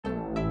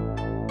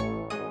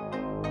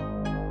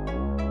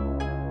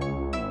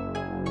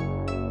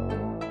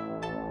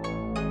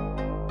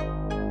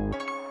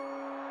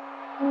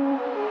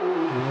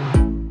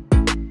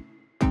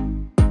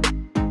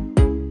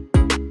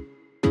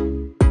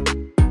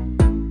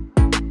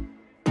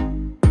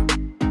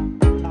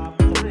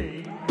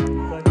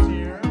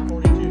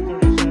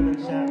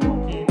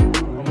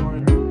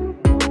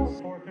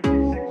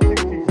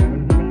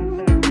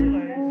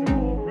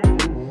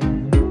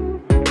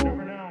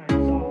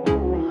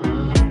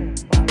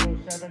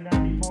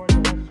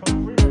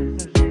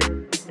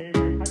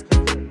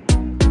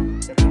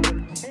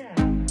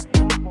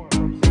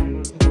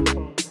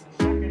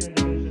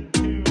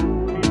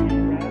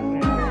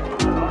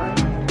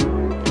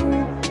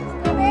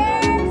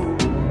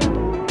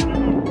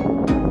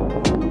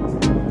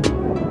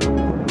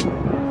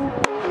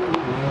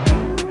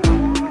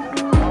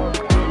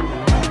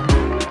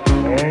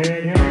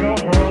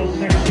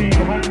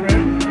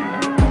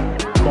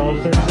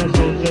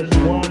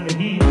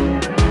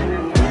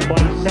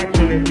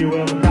one, if you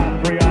will. The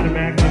top three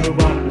automatically move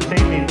on to the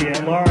state meet. The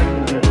at-large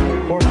is at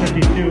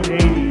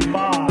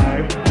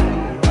 4:52.85.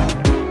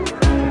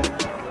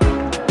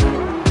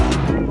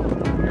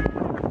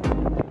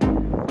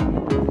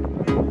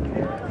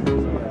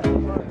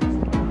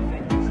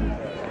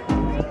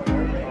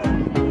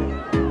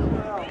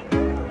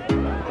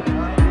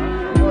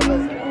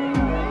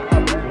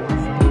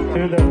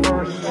 To the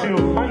first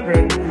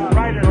 200,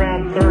 right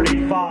around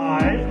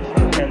 35.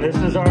 And this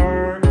is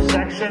our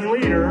section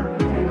leader,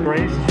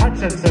 Grace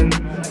Hutchinson,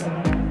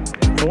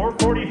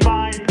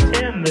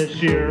 4:45.10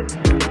 this year.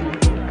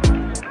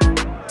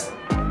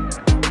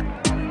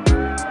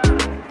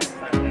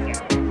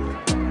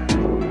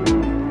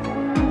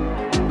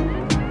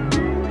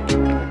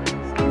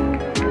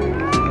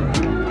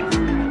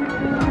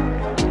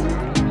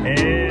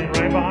 And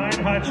right behind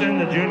Hutchin,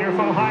 the junior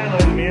from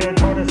Highland, Mia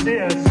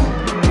Tordesillas,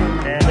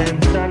 and then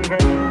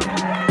Sundgren,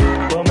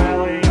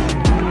 O'Malley.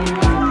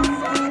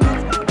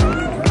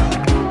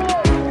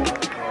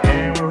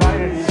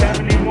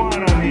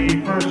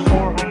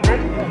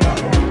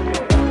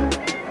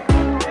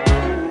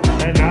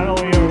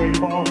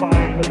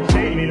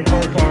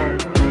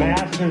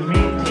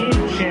 Meet team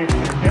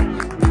championships,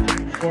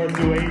 scored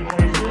through 8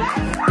 places.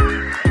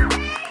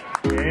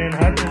 And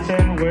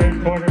Hutchinson with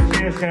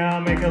Tordesillas now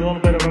making a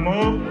little bit of a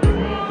move.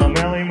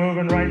 O'Malley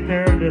moving right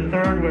there to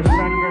third with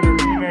Sundgren, her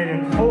teammate,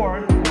 in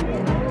fourth.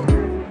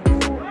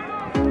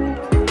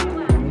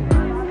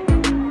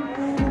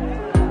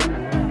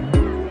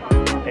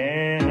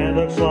 And it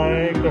looks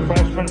like the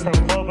freshman from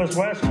Clovis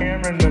West,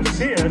 Cameron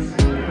Macias,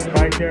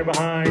 right there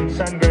behind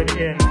Sundgren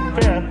in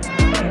fifth.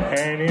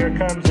 And here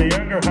comes the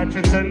younger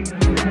Hutchinson,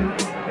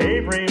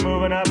 Avery,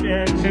 moving up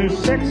into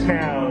sixth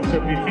now. So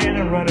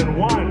Buchanan running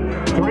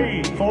 1,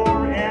 3,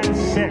 4, and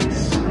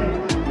 6.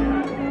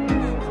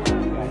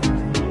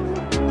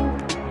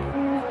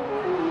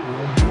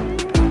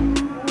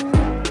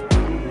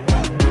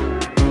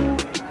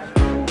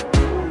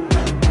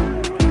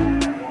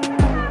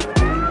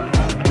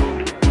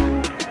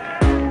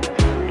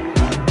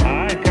 All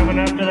right, coming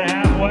up to the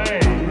halfway.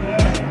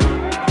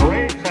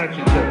 Grace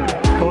Hutchinson,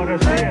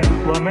 Tordesillas,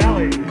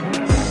 O'Malley,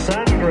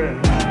 Sundgren,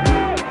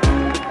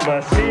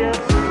 Macias,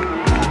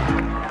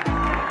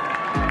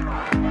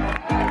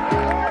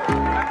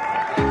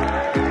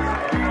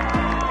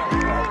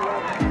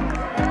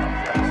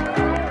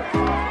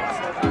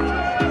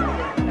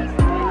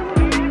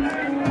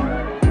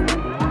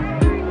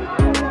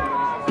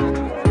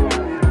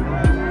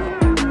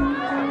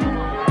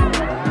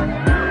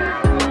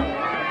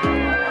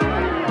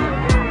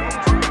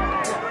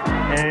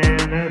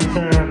 and that's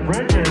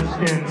Bridges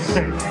in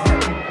sixth.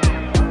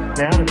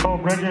 Now Nicole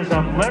Bridges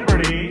of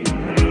Liberty.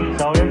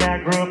 So in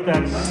that group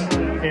that's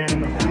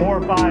in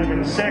 4, 5,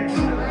 and 6,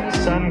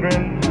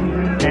 Sundgren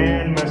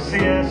and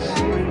Macias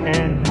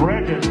and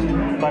Bridges.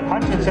 But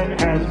Hutchinson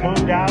has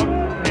moved out,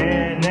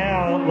 and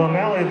now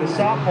O'Malley, the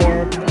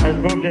sophomore, has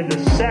moved into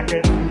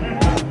second.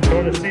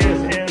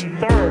 Tordesillas in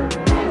third.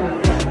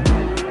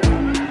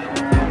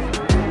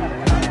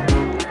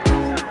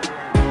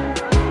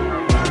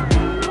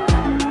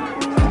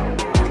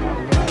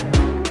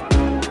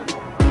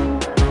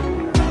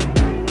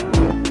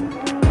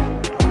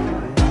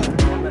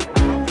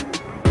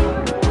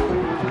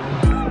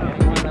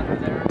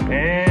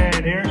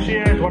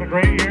 What a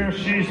great year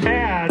she's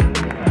had.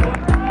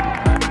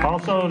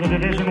 Also the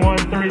Division I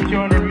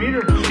 3,200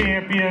 meter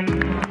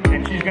champion,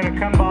 and she's going to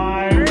come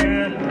by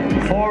with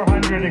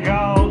 400 to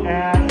go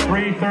at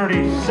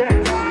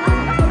 3:36.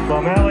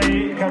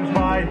 O'Malley comes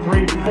by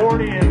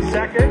 3:40 in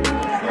second.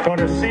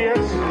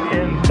 Tordesillas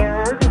in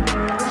third.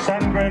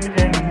 Sundgren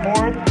in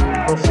fourth.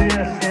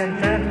 Macias in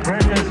fifth.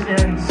 Bridges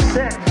in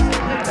sixth.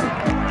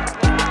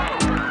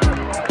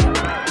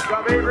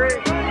 Stop, Avery.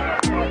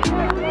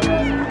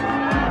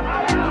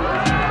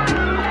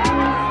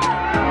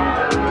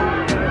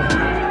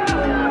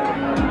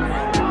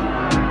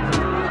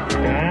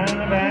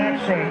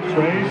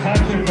 Grace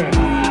Hutchinson,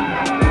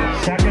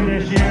 second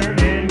this year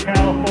in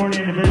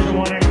California Division I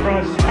in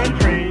cross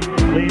country,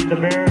 leads the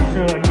Bears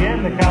to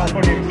again the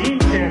California team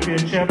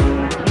championship.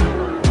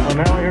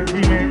 O'Malley, her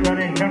teammate,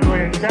 running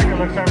comfortably in second.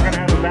 Looks like we're going to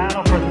have a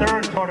battle for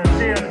third.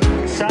 Tordesillas,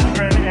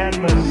 Sundgren, and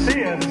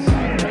Macias.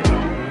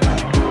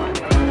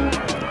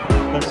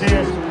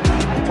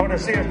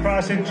 Tordesillas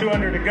crossing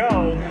 200 to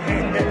go.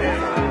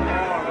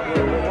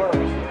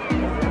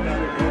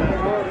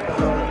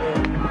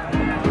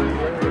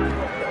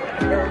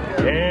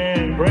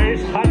 And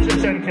Grace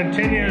Hutchinson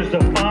continues the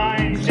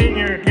fine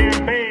senior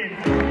campaign.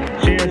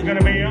 She is going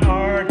to be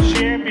our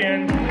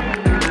champion.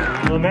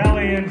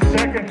 O'Malley in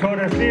second.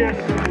 Tordesillas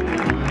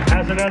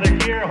has another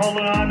year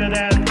holding on to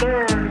that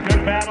third.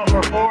 Good battle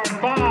for 4 and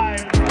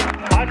 5.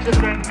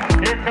 Hutchinson,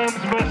 here comes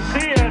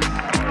Macias.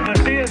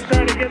 Macias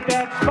trying to get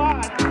that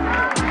spot.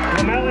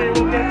 O'Malley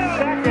will get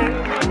second.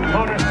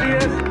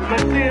 Tordesillas,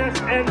 Macias,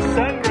 and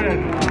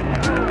Sundgren.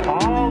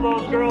 All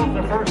those girls,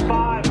 the first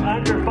 5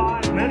 under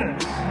 5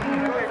 minutes.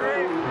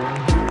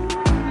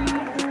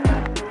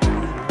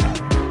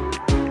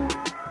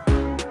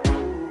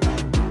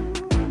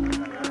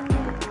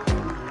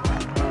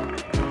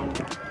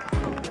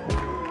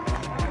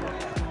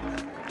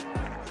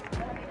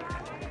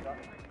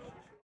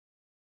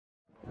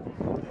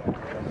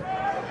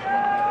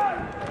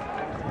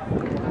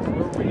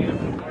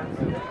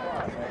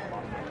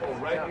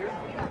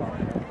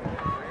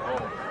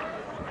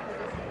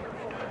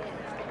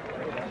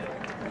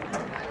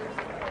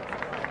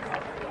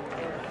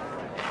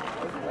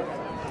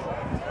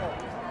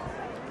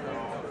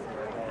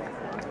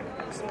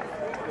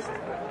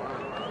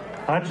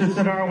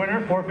 Hutchinson, our winner,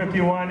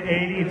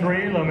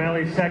 451.83.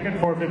 Lomeli second,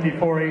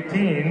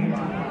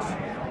 454.18.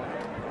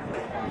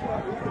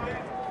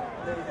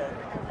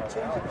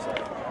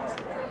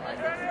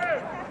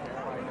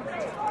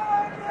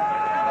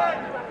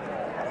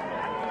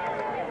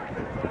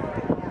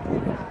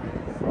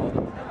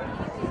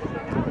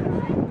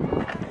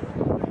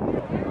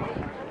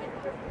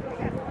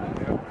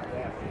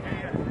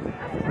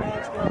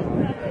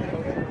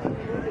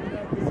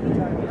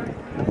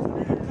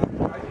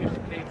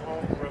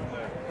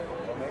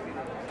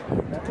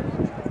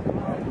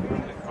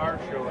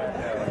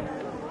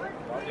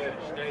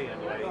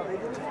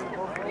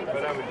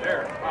 But I was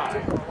there at 5.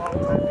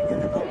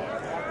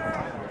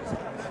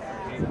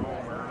 Came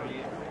home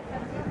early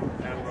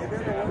and had a little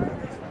nap.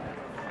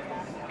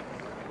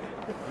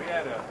 We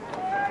had a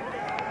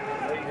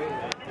lady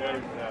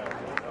that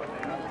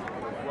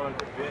was one of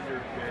the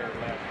vendors there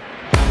last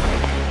night.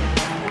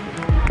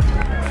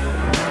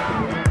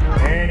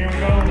 And here we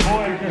go,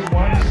 boys, just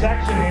one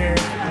section here.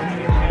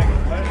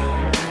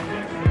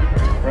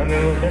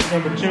 Running with hit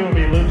number 2 will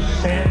be Luke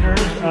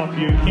Sanders of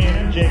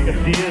Buchanan,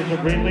 Jacob Diaz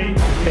of Ridley,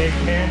 Meg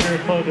Pander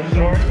of Clovis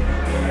North,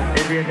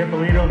 Adrian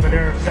Hippolito of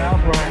Madera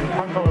South, Ryan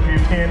Kunkel of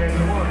Buchanan,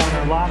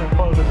 Hunter Lott of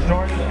Clovis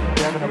North,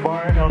 Devin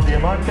Ibarra, El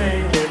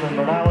Diamante, Jalen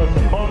Morales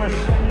of Clovis,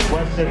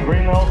 Weston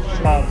Greenwell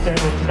of San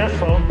Luis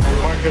Obispo,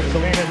 Marcus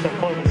Salinas of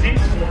Clovis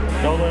East,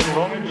 Nolan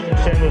Romage of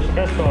San Luis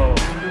Obispo,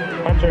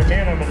 Hunter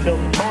Hanna,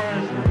 Matilda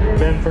Torres,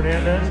 Ben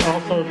Fernandez,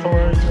 also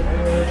Torres,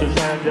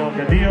 Josiah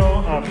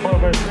Delgadillo of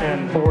Clovis,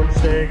 and Ford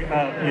Stig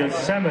of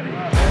Yosemite.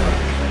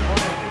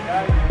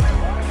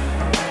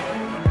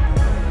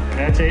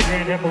 That's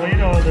Adrian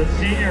Hippolito, the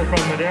senior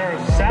from Madera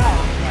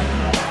South.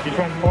 He's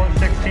run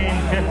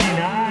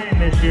 4:16.59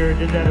 this year,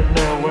 did that at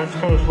the West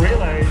Coast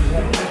Relays.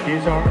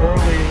 He's our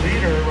early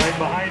leader. Right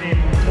behind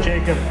him,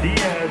 Jacob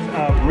Diaz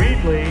of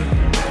Reedley.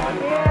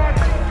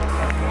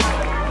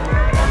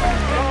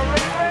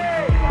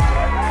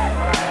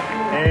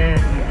 And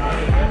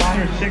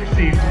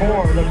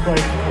 64, looks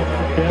like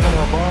Devin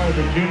Ibarra,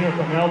 the junior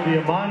from El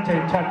Diamante,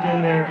 tucked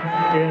in there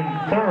in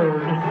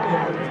 3rd.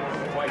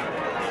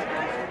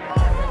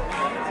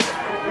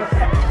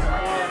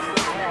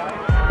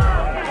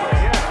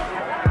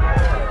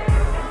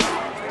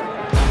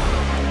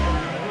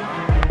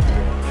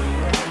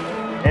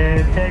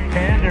 And Ted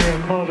Pander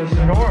of Clovis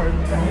North.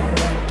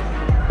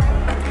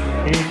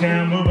 He's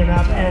now moving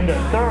up into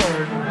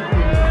 3rd.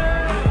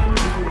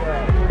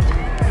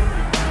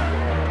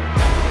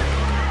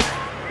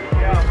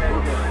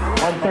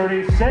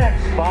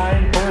 136,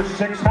 fine for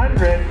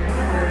 600.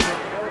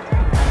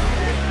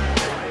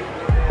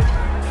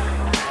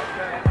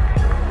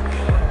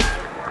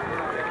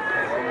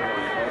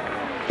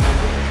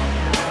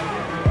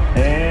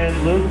 And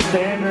Luke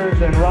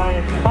Sanders and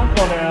Ryan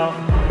Kunkel now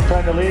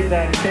trying to lead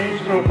that chase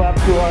group up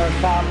to our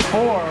top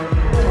 4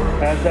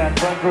 as that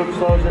front group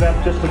slows it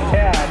up just a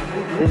tad.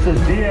 This is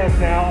Diaz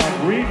now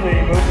of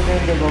Reedley moving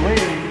into the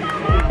lead.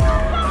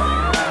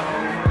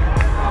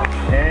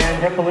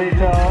 And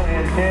Hippolito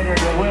and Tanner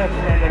go with,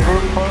 and the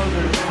group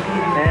closes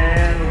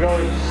and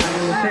goes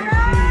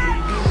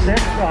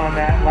 66 on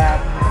that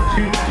lap,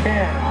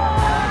 210.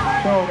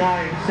 So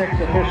 9.6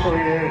 officially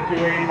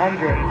to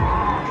 800.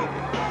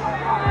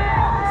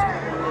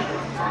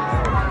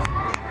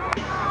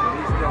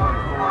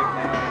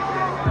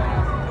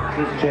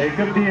 This is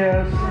Jacob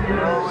Diaz,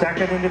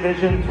 second in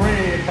Division 3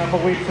 a couple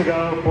weeks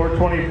ago,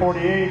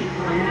 4:20.48.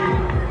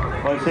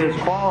 Was his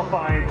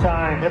qualifying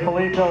time.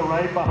 Hippolito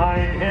right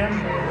behind him,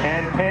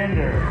 and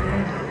Pander.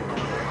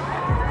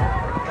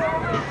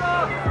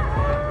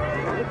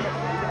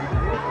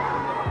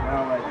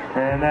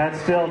 And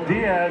that's still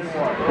Diaz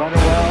running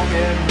well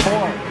in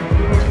 4th.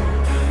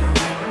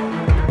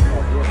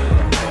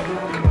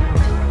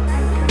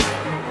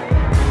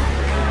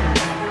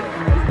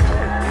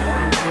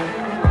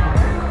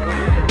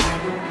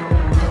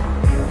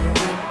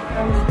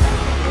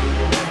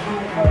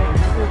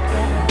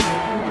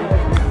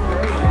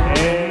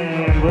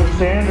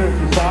 Sanders,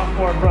 the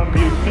sophomore from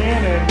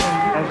Buchanan,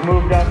 has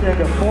moved up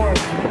into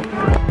 4th.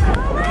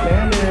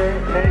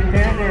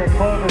 Pander,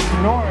 Clovis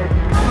North,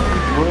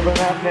 moving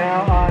up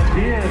now on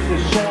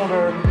Diaz's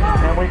shoulder,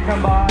 and we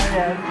come by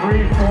at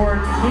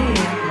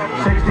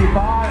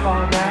 3:14.65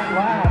 on that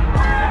lap.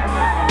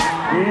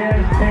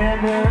 Diaz,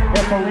 Pander,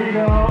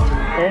 Hippolito,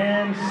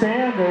 and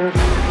Sanders.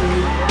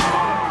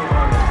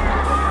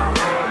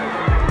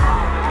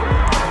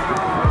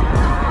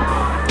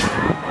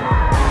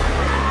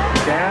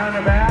 Down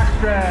the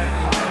backstretch.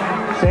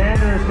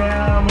 Sanders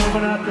now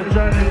moving up to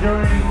try to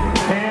join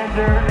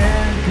Pander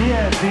and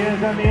Diaz.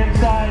 Diaz on the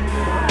inside.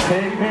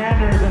 Big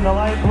Pander's in the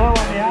light blue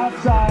on the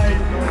outside.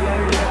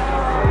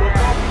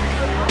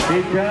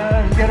 He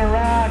does get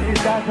around.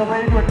 He's got the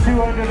lead with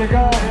 200 to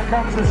go. Here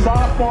comes the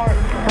sophomore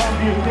from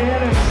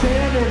Buchanan.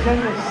 Sanders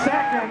into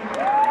 2nd.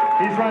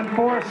 He's run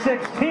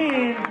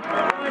 4:16.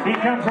 He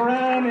comes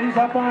around. He's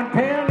up on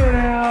Pander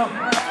now.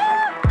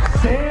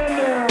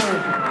 Sanders.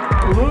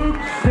 Luke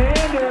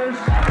Sanders.